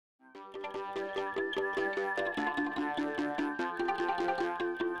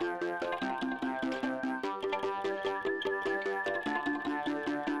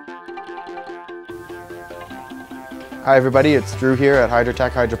Hi everybody, it's Drew here at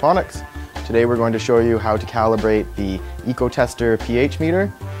Eutech Hydroponics. Today we're going to show you how to calibrate the Ecotestr pH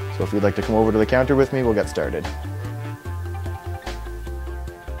meter. So if you'd like to come over to the counter with me, we'll get started.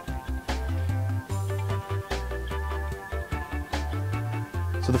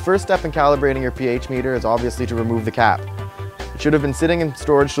 So the first step in calibrating your pH meter is obviously to remove the cap. It should have been sitting in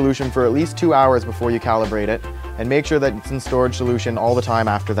storage solution for at least 2 hours before you calibrate it, and make sure that it's in storage solution all the time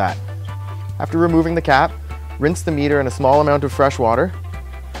after that. After removing the cap, rinse the meter in a small amount of fresh water,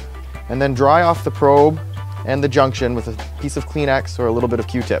 and then dry off the probe and the junction with a piece of Kleenex or a little bit of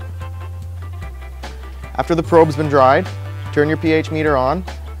Q-tip. After the probe's been dried, turn your pH meter on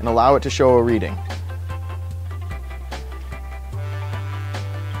and allow it to show a reading.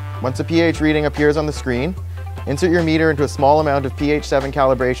 Once a pH reading appears on the screen, insert your meter into a small amount of pH 7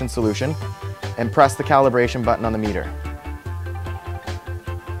 calibration solution and press the calibration button on the meter.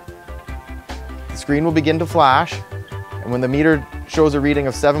 The screen will begin to flash, and when the meter shows a reading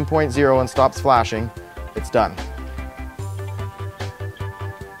of 7.0 and stops flashing, it's done.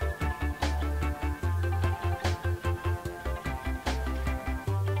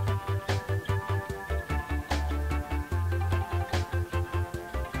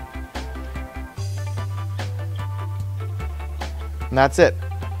 And that's it.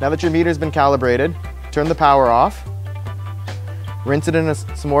 Now that your meter's been calibrated, turn the power off, rinse it in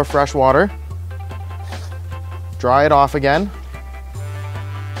some more fresh water, dry it off again,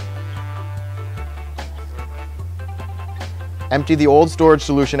 empty the old storage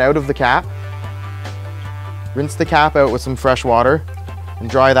solution out of the cap, rinse the cap out with some fresh water, and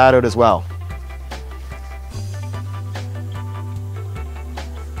dry that out as well.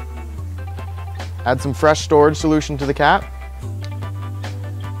 Add some fresh storage solution to the cap.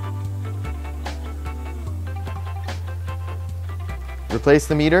 Replace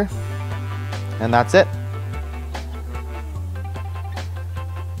the meter, and that's it.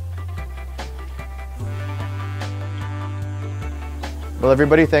 Well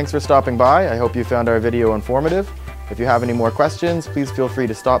everybody, thanks for stopping by. I hope you found our video informative. If you have any more questions, please feel free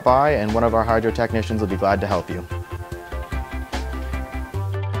to stop by and one of our hydro technicians will be glad to help you.